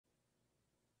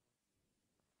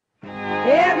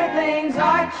everything's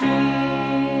Archie.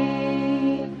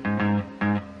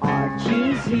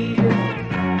 Archie's here,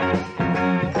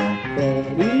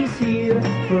 Betty's here,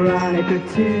 Veronica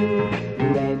too,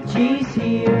 Reggie's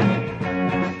here.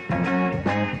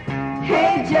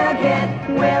 Hey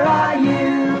Jughead, where are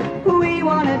you? We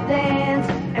wanna dance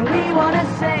and we wanna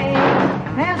sing,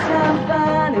 have some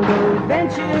fun and go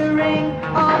adventuring.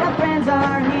 All our friends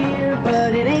are here,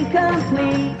 but it ain't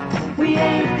complete. We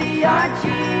ain't the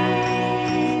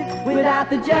Archies without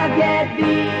the Jughead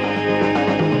beat.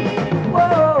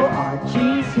 Whoa,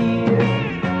 Archie's here,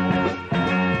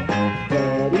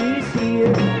 Betty's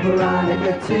here,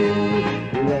 Veronica too,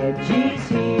 Reggie's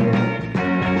here.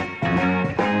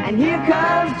 And here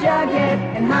comes Jughead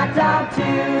and Hot Dog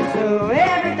too, so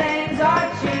everything's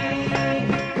Archie.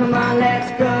 Come on,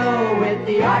 let's go with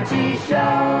the Archie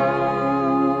Show.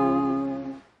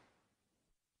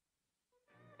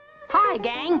 Hi,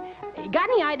 gang. Got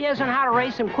any ideas on how to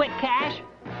raise some quick cash?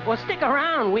 Well, stick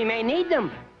around. We may need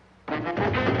them.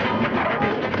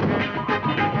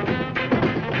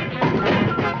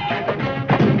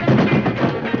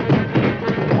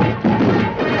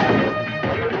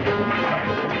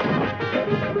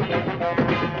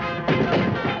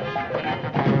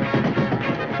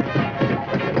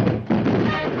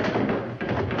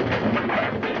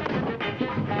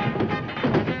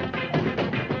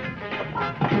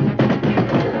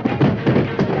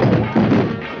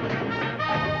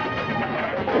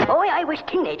 I wish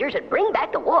teenagers would bring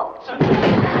back the waltz.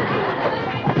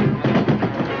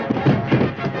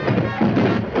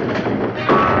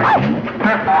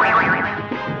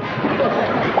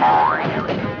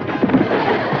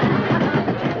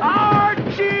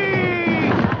 Archie!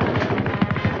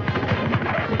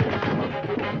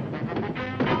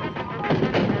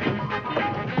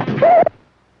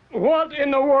 What in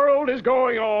the world is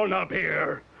going on up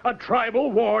here? A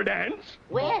tribal war dance?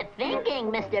 We're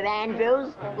thinking, Mr.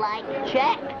 Andrews. Like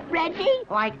check, Reggie?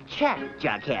 Like check,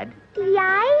 Jughead.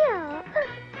 Yeah,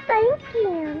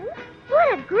 thinking.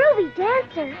 What a groovy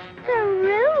dancer.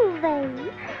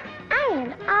 Groovy. I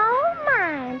am all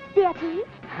mine, Betty.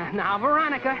 Now,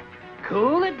 Veronica,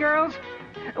 cool it, girls.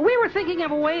 We were thinking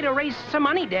of a way to raise some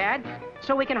money, Dad,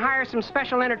 so we can hire some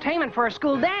special entertainment for a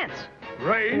school dance.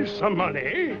 Raise some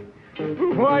money?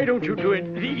 Why don't you do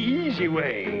it the easy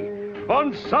way?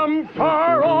 On some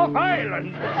far-off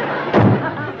island.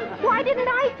 Why didn't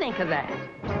I think of that?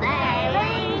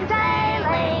 Sailing,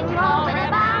 sailing, over the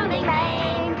bounding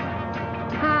main.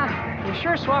 You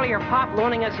sure swallow your pop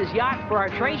loaning us his yacht for our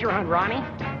treasure hunt, Ronnie.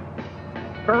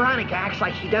 Veronica acts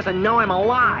like she doesn't know I'm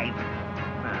alive.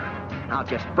 I'll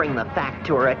just bring the fact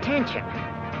to her attention.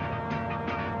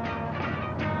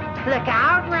 Look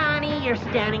out, Ronnie. You're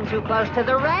standing too close to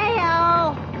the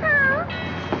rail. Huh?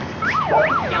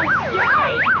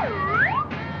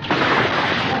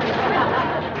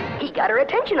 He got her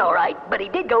attention all right, but he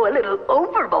did go a little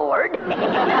overboard.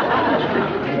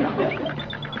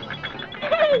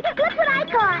 Hey, look what I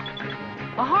caught.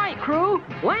 Ahoy, crew.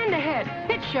 Land ahead.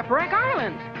 It's Shipwreck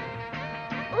Island.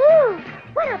 Ooh,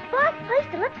 what a boss place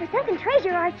to look for sunken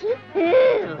treasure, Archie.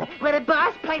 Ooh, what a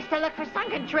boss place to look for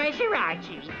sunken treasure,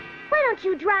 Archie. Why don't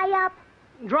you dry up?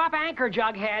 Drop anchor,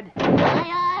 Jughead. Aye,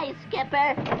 aye,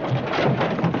 Skipper.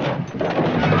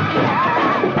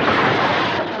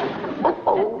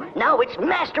 Uh-oh, now it's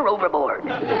Master overboard.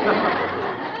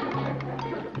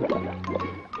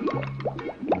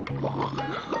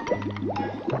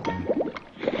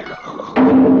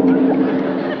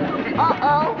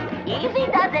 Uh-oh, easy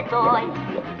does it, boy.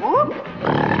 Whoop,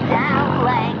 down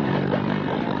leg.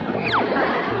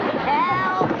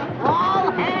 Help,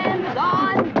 all hands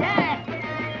on deck.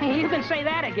 You can say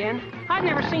that again. I've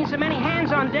never seen so many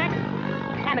hands on deck.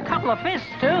 And a couple of fists,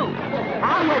 too.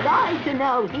 How was I to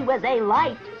know he was a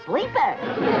light sleeper?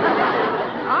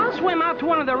 I'll swim out to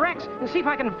one of the wrecks and see if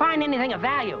I can find anything of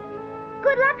value.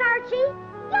 Good luck, Archie.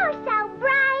 You're so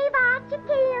brave,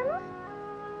 Archie-kins.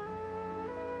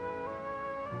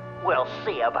 We'll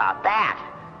see about that.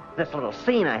 This little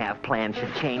scene I have planned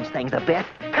should change things a bit.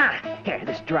 Here,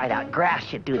 this dried-out grass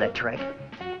should do the trick.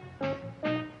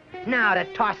 Now to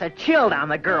toss a chill down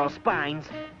the girls' spines.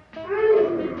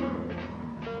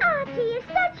 Archie is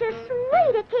such a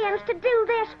sweetie-kins to do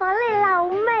this for little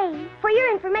old me. For your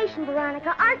information,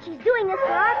 Veronica, Archie's doing this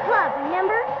for our club,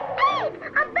 remember? Hey,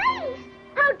 a beast!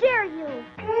 How dare you?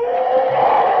 Hey,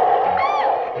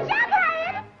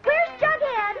 Jughead! Where's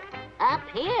Jughead? Up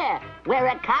here, where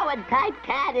a coward-type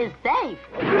cat is safe.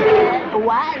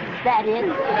 Was, that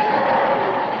is.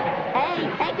 Hey,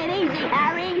 take it easy,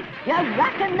 Harry. You're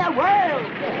rocking the world.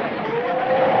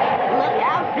 Look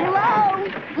out below.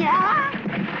 Yeah?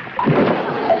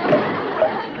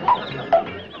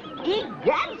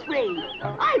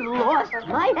 lost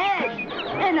my head.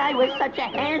 And I was such a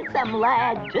handsome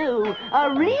lad, too.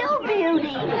 A real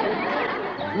beauty.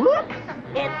 Whoops,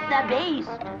 it's the beast.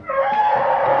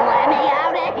 Let me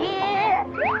out of here.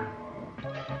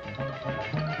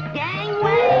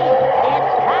 Gangway,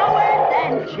 it's cowards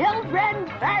and children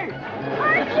first.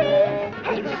 Archie!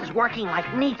 Hey, this is working like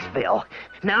Neatsville.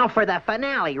 Now for the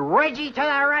finale. Reggie to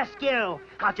the rescue.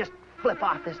 I'll just flip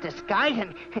off this disguise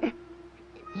and...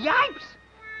 Yipes!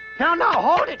 No,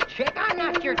 hold it, chick. I'm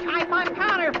not your type. I'm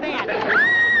counterfeit.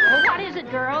 Well, what is it,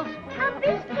 girls? A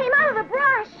beast came out of the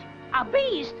brush. A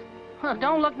beast? Huh,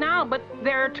 don't look now, but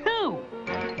there are two.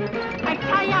 I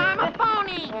tell you, I'm a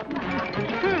phony.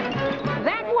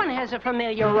 That one has a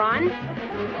familiar run.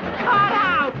 Cut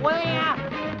out, will ya?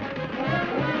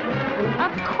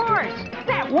 Of course.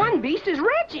 That one beast is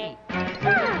Reggie.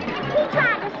 He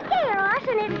tried to scare us,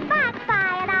 and it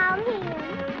backfired on him.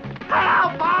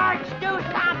 Help, Arch! Do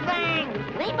something!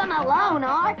 Leave him alone,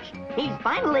 Arch. He's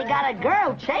finally got a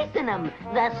girl chasing him,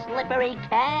 the slippery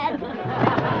cad.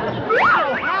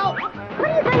 No, help! What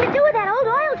are you going to do with that old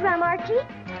oil drum, Archie?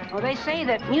 Well, they say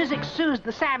that music soothes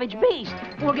the savage beast.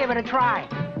 We'll give it a try.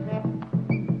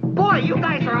 Boy, you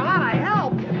guys are a lot of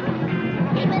help.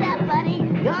 Keep it up, buddy.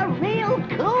 You're real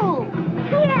cool.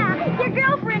 Yeah, your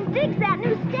girlfriend digs that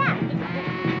new step.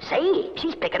 Say,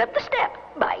 she's picking up the step.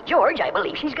 By George, I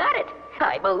believe she's got it.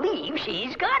 I believe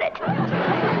she's got it.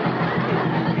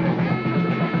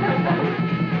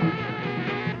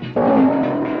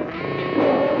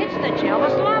 It's the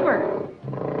jealous lover.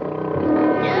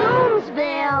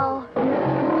 Doomsville.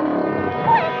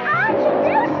 Quick, Archie,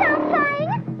 do something!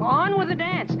 On with the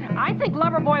dance. I think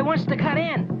Loverboy wants to cut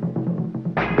in.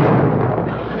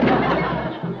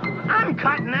 I'm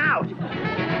cutting out.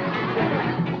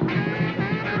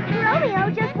 Romeo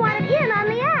just wanted in on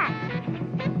the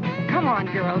act. Come on,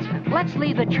 girls. Let's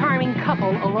leave the charming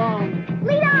couple alone.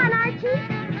 Lead on, Archie.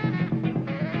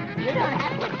 You don't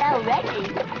have to tell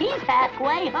Reggie. He's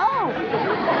halfway home.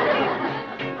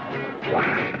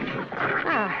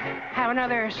 Have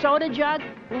another soda jug?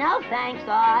 No thanks,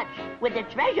 Arch. With the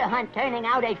treasure hunt turning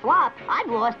out a flop, I've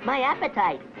lost my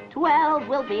appetite. 12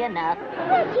 will be enough.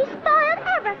 Reggie spoiled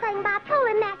everything by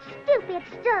pulling that stupid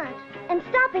stunt and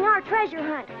stopping our treasure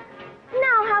hunt.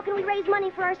 Now how can we raise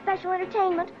money for our special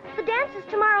entertainment? The dance is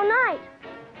tomorrow night.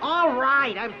 All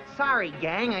right, I'm sorry,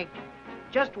 gang. I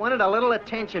just wanted a little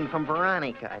attention from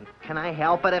Veronica. Can I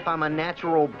help it if I'm a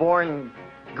natural-born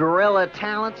guerrilla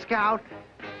talent scout?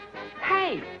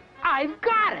 Hey, I've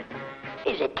got it.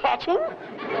 Is it catching?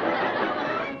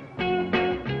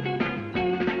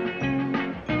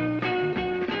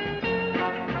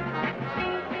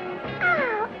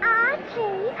 Oh,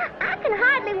 Archie, I can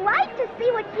hardly wait to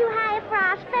see what you have for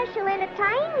our special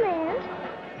entertainment.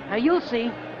 Now, you'll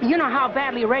see. You know how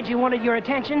badly Reggie wanted your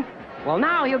attention? Well,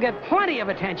 now he'll get plenty of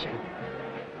attention.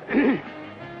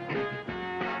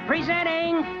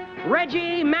 Presenting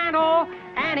Reggie Mantle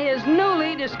and his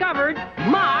newly discovered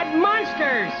Mod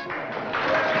Monsters.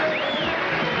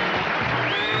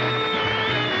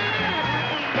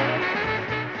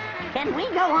 Can we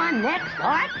go on next,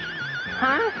 Arch?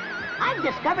 Huh? I've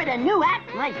discovered a new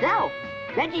act myself.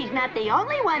 Reggie's not the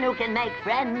only one who can make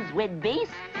friends with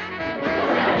beasts.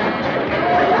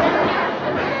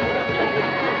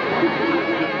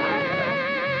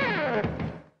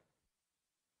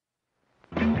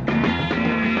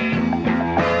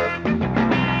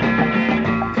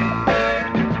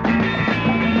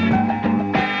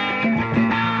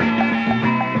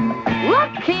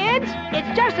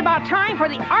 It's just about time for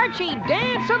the Archie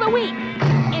Dance of the Week.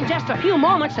 In just a few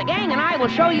moments, the gang and I will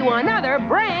show you another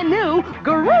brand new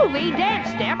groovy dance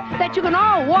step that you can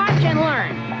all watch and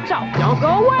learn. So don't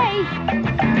go away.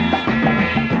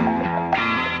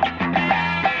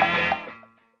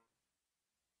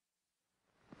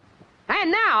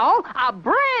 And now, a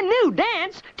brand new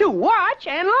dance to watch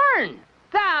and learn.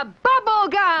 The Bubble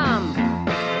Gum.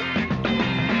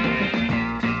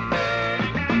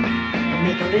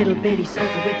 Make a little bitty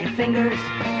circle with your fingers.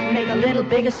 Make a little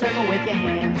bigger circle with your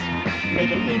hands.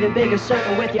 Make an even bigger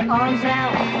circle with your arms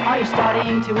now. Are you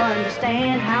starting to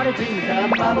understand how to do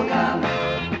the bubble gum?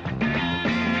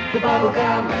 The bubble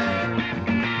gum.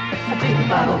 Do the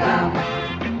bubble gum.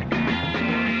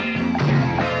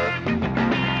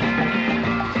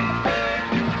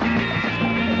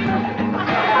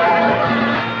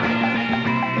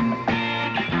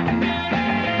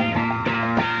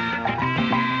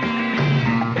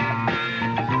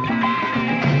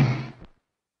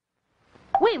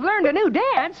 We've learned a new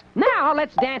dance. Now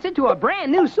let's dance it to a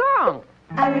brand new song.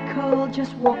 I recall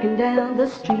just walking down the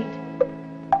street,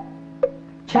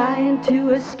 trying to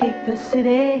escape the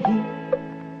city heat.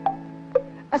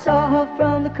 I saw her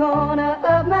from the corner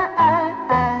of my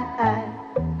eye.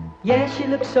 Yeah, she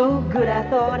looked so good I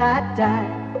thought I'd die.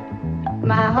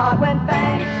 My heart went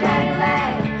bang,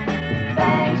 shang-lang,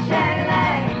 bang,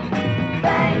 shang-lang,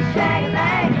 bang,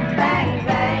 shang-lang, bang,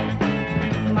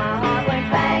 bang. My heart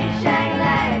went bang,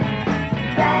 shang-lang,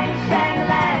 bang,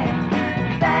 shang-lang,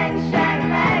 bang,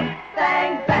 shang-lang,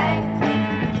 bang, bang.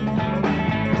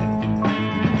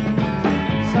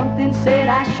 Something said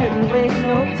I shouldn't waste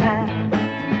no time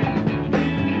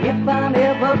if I'm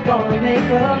ever gonna make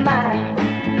her mine.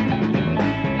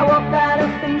 I walked right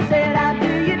up and said, how do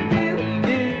you do,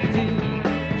 do, do?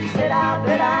 She said, I'll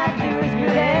bet I do as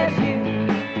good as you.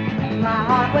 My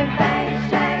heart went bang,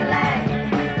 shang-lang,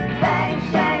 bang,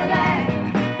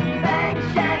 shang-lang, bang,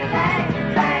 shang-lang,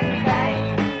 bang, bang.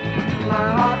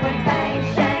 My heart went bang,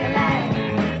 shang-lang,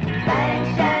 bang,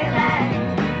 shang-lang,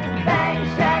 bang,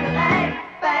 shang-lang,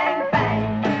 bang, bang.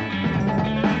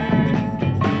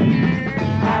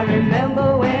 I remember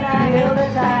when I held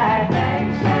her tight,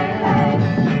 bang, shang-lang,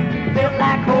 felt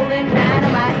like holding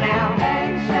dynamite now.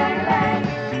 Bang, shang-lang,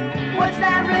 what's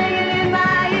that ringing in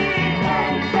my ear?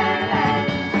 Bang, shang-lang,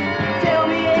 tell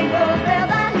me ain't those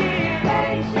bells I hear?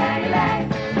 Bang, shang-lang,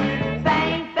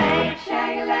 bang, bang,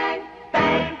 shang-lang,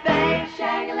 bang, bang,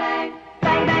 shang-lang,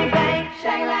 bang, bang, bang,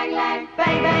 shang-lang, lang,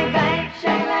 bang, bang, bang,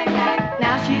 shang-lang, lang.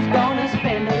 Now she's gonna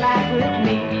spend her life with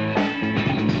me,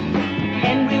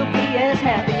 and we'll be as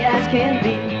happy as can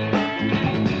be.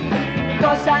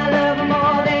 'Cause I love her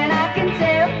more than I can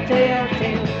tell.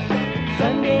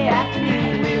 Sunday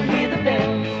afternoon we'll hear the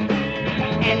bells,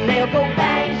 and they'll go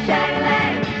bang,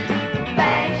 shang-lang,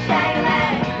 bang,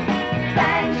 shang-lang,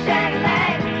 bang,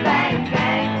 shang-lang, bang,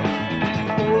 bang.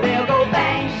 Oh, they'll go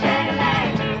bang,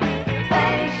 shang-lang,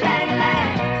 bang, shang-lang,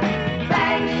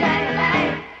 bang, shang-lang,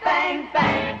 bang,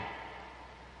 bang.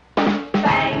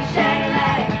 Bang,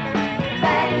 shang-lang,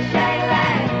 bang,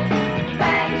 shang-lang,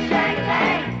 bang,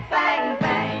 shang-lang, bang,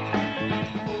 bang.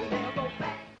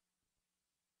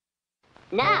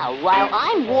 Now, while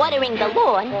I'm watering the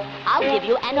lawn, I'll give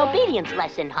you an obedience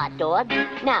lesson, hot dog.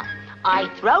 Now, I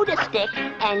throw the stick,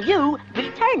 and you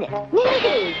return it.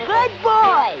 Good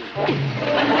boy!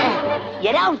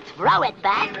 You don't throw it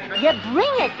back, you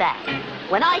bring it back.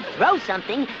 When I throw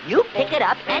something, you pick it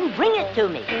up and bring it to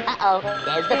me. Uh-oh,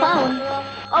 there's the phone.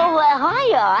 Oh,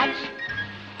 hi, Arch.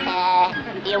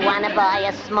 You want to buy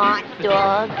a smart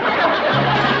dog?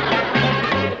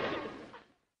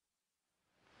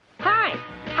 Hi,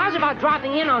 how's about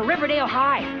dropping in on Riverdale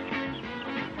High?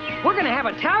 We're going to have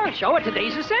a talent show at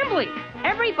today's assembly.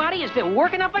 Everybody has been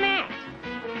working up an act.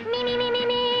 Me, me, me, me,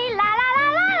 me, la, la, la,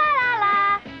 la, la, la,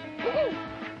 la.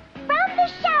 From the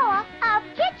shower of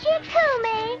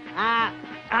Kitchikumi.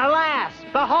 Alas,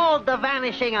 behold the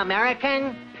vanishing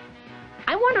American.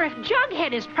 I wonder if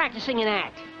Jughead is practicing an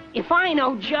act. If I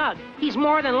know Jug, he's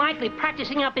more than likely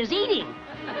practicing up his eating.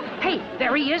 Hey,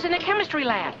 there he is in the chemistry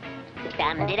lab.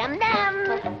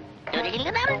 Dum-de-dum-dum.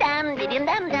 Doodly-dum-dum,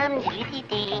 dee-dum-dum-dum,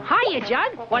 dee-dee-dee. Hiya,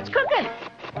 Jug. What's cooking?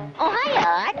 Oh,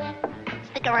 hi, Arch.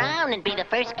 Stick around and be the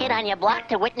first kid on your block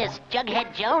to witness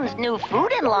Jughead Jones' new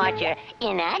food enlarger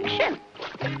in action.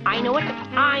 I know it.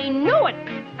 I knew it.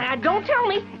 Don't tell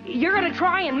me. You're going to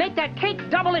try and make that cake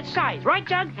double its size, right,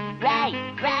 Jug? Right.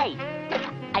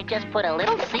 I just put a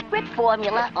little secret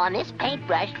formula on this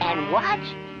paintbrush, and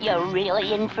watch. You're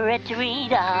really in for a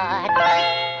treat, Arch.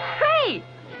 Hey!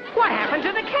 What happened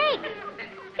to the cake?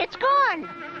 It's gone.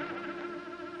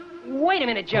 Wait a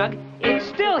minute, Jug. It's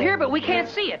still here, but we can't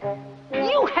see it.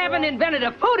 You haven't invented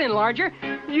a food enlarger.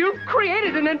 You've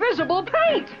created an invisible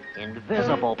paint.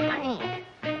 Invisible paint?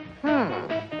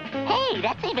 Hey,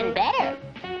 that's even better.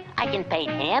 I can paint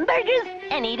hamburgers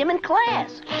and eat them in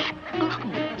class.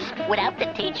 Without the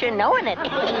teacher knowing it.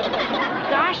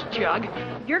 Gosh, Jug,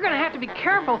 you're going to have to be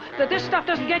careful that this stuff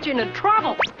doesn't get you into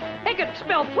trouble. It could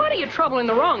spell plenty of trouble in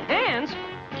the wrong hands.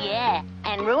 Yeah,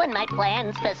 and ruin my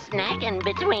plans for snacking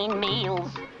between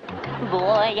meals.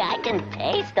 Boy, I can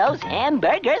taste those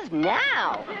hamburgers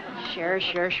now. Sure.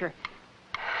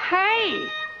 Hey,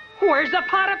 where's the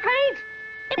pot of paint?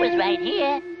 It was right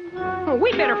here.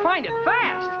 We better find it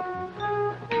fast.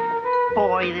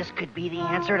 Boy, this could be the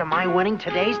answer to my winning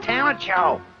today's talent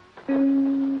show.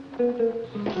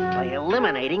 By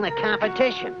eliminating the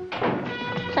competition.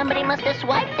 Somebody must have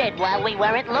swiped it while we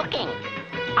weren't looking.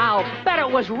 I'll bet it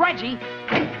was Reggie.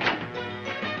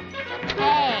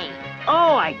 Hey.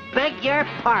 Oh, I beg your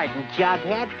pardon,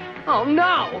 Jughead. Oh,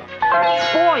 no.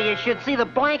 Boy, you should see the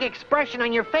blank expression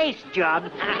on your face,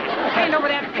 Jug. Hand over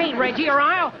that paint, Reggie, or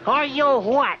I'll... Or you'll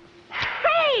what?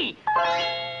 Hey!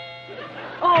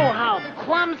 Oh, how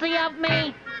clumsy of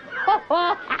me.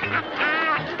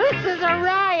 This is a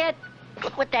riot.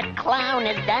 Look what that clown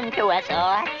has done to us,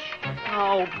 Arch.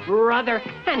 Oh, brother.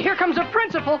 And here comes the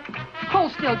principal.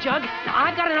 Hold still, Jug.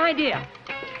 I've got an idea.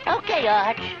 Okay,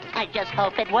 Arch. I just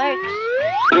hope it works.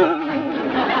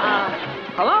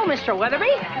 Hello, Mr. Weatherby.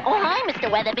 Oh, hi,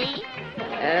 Mr. Weatherby.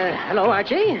 Hello,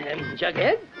 Archie.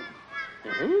 Jughead.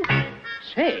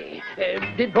 Say,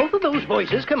 did both of those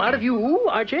voices come out of you,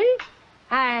 Archie?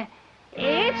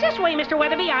 It's this way, Mr.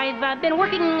 Weatherby. I've been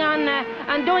working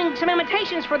on doing some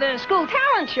imitations for the school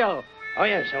talent show. Oh,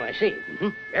 yes, so I see.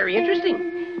 Very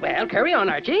interesting. Well, carry on,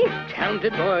 Archie.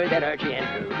 Talented boy, that Archie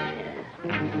Andrews.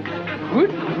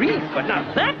 Good grief, but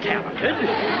not that talented.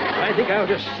 I think I'll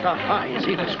just stop by and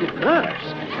see the school nurse.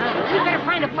 We better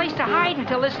find a place to hide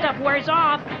until this stuff wears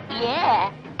off.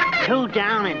 Yeah. 2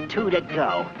 down and 2 to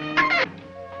go.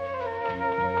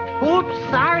 Oops,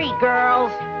 sorry,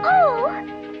 girls. Oh!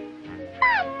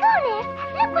 My goodness!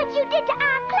 Look what you did to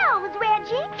our clothes,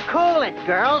 Reggie. Cool it,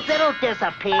 girls. It'll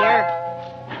disappear.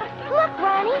 Look,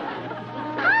 Ronnie.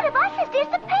 Part of us has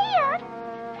disappeared.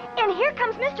 And here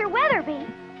comes Mr. Weatherby.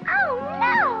 Oh,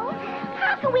 no!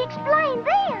 How can we explain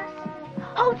this?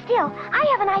 Hold still. I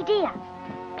have an idea.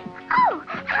 Oh,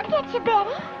 I'll get you,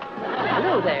 Betty.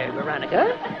 Hello there,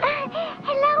 Veronica.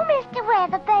 Hello, Mr.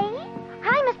 Weatherby.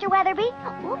 Hi, Mr. Weatherby.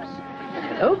 Oops.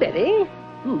 Hello, Betty.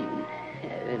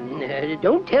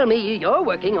 Don't tell me you're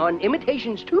working on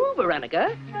imitations too,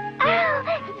 Veronica. Oh,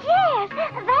 yes,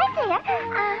 that's it.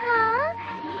 Uh-huh.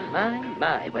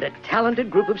 My, what a talented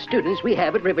group of students we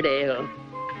have at Riverdale.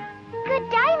 Good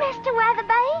day, Mr.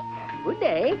 Weatherby. Good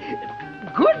day.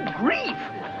 Good grief!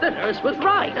 The nurse was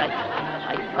right.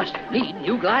 I must need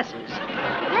new glasses.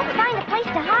 Let's find a place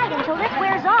to hide until this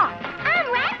wears off.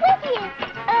 I'm right with you.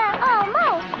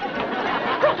 Almost.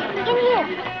 Quick, in here.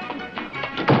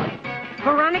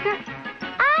 Veronica?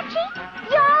 Archie,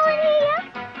 y'all in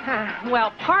here?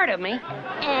 Well, part of me.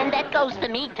 And that goes to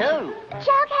me, too.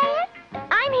 Jughead,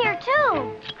 I'm here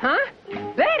too. Huh?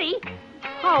 Betty?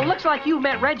 Oh, looks like you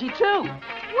met Reggie, too.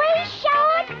 We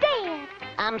sure did.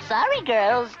 I'm sorry,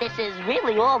 girls. This is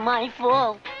really all my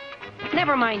fault.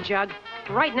 Never mind, Jug.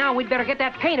 Right now, we'd better get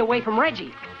that paint away from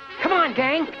Reggie. Come on,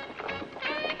 gang.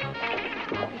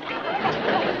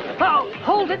 Oh,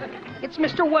 hold it. It's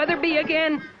Mr. Weatherby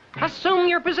again. Assume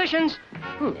your positions.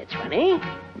 It's funny.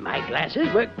 My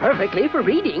glasses work perfectly for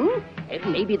reading.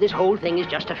 Maybe this whole thing is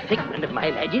just a figment of my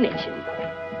imagination.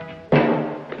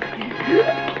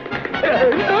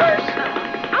 Nurse!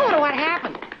 I wonder what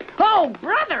happened. Oh,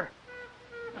 brother!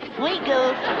 We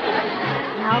go.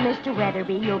 Now, Mr.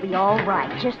 Weatherby, you'll be all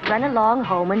right. Just run along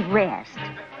home and rest.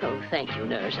 Oh, thank you,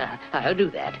 nurse. I'll do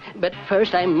that. But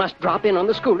first, I must drop in on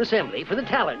the school assembly for the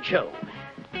talent show.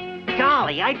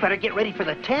 Golly, I'd better get ready for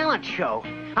the talent show.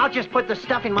 I'll just put the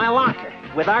stuff in my locker.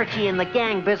 With Archie and the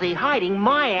gang busy hiding,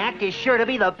 my act is sure to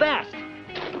be the best.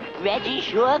 Reggie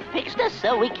sure fixed us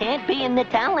so we can't be in the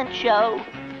talent show.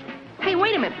 Hey,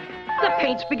 wait a minute. The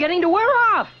paint's beginning to wear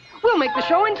off. We'll make the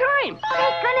show in time.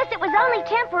 Thank goodness it was only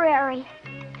temporary.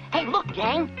 Hey, look,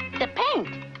 gang. The paint.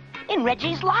 In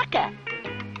Reggie's locker.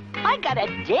 I got a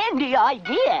dandy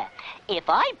idea. If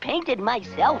I painted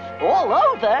myself all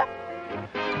over...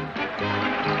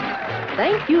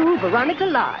 Thank you, Veronica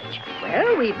Lodge.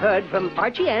 Well, we've heard from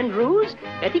Archie Andrews,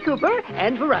 Betty Cooper,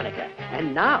 and Veronica.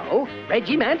 And now,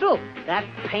 Reggie Mantle. That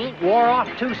paint wore off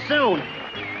too soon.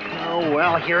 Oh,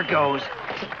 well, here goes.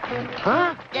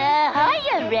 Huh?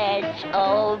 Hiya, Reg,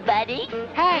 old buddy.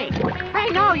 Hey,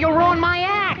 no, you ruined my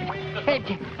act.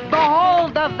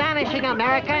 Behold the vanishing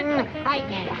American.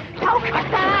 Oh, cut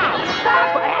that out.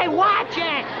 Stop. Hey, watch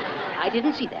it. I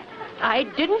didn't see that. I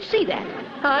didn't see that.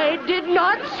 I did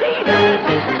not see that.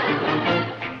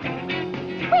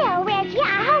 Well, Reggie,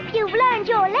 I hope you've learned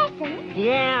your lesson.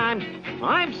 Yeah,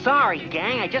 I'm sorry,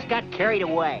 gang. I just got carried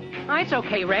away. It's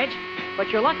okay, Reg. But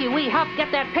you're lucky we helped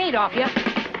get that paint off you.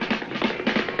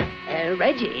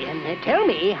 Reggie, tell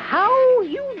me how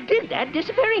you did that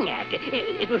disappearing act.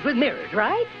 It was with mirrors,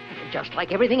 right? Just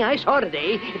like everything I saw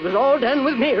today, it was all done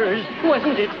with mirrors,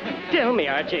 wasn't it? Tell me,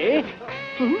 Archie.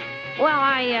 Well,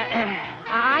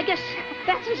 I guess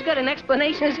that's as good an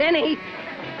explanation as any.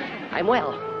 I'm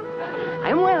well.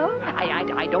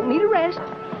 I don't need a rest.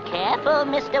 Careful,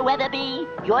 Mr. Weatherby.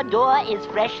 Your door is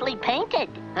freshly painted.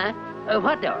 Huh?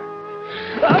 What door?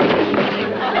 Oh,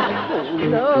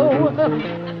 no.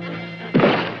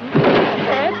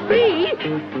 Can't be.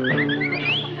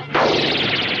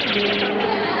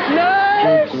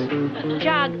 Nurse!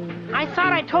 Jug, I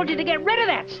thought I told you to get rid of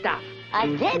that stuff. I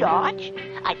did, Arch.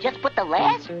 I just put the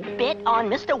last bit on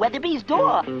Mr. Weatherby's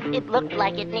door. It looked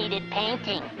like it needed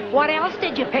painting. What else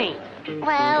did you paint?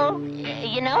 Well,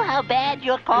 you know how bad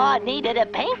your car needed a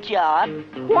paint job.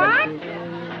 What?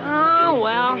 Oh,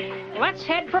 well, let's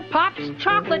head for Pop's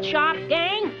chocolate shop,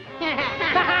 gang.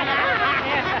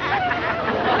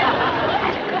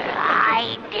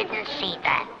 I didn't see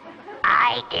that.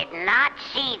 I did not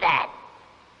see that.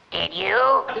 Did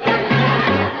you?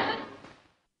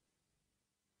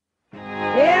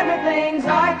 Everything's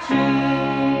Archie.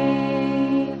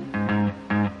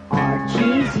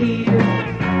 Archie's here.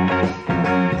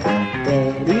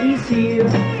 Betty's here.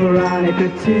 Veronica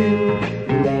too.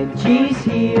 Reggie's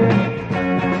here.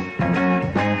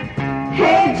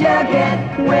 Hey Jughead,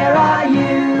 where are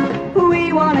you?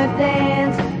 We wanna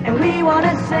dance and we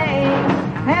wanna sing.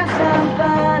 Have some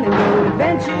fun and go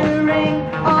adventuring.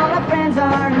 All our friends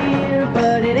are here,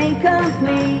 but it ain't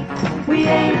complete. We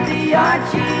ain't the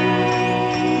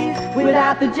Archies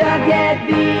without the Jughead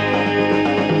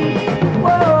beat.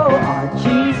 Whoa,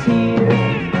 Archie's here.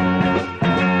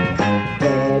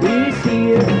 Betty's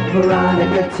here.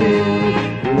 Veronica too.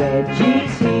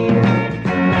 Reggie's here.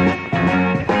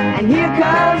 And here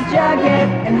comes Jughead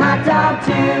and Hot Dog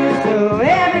too. So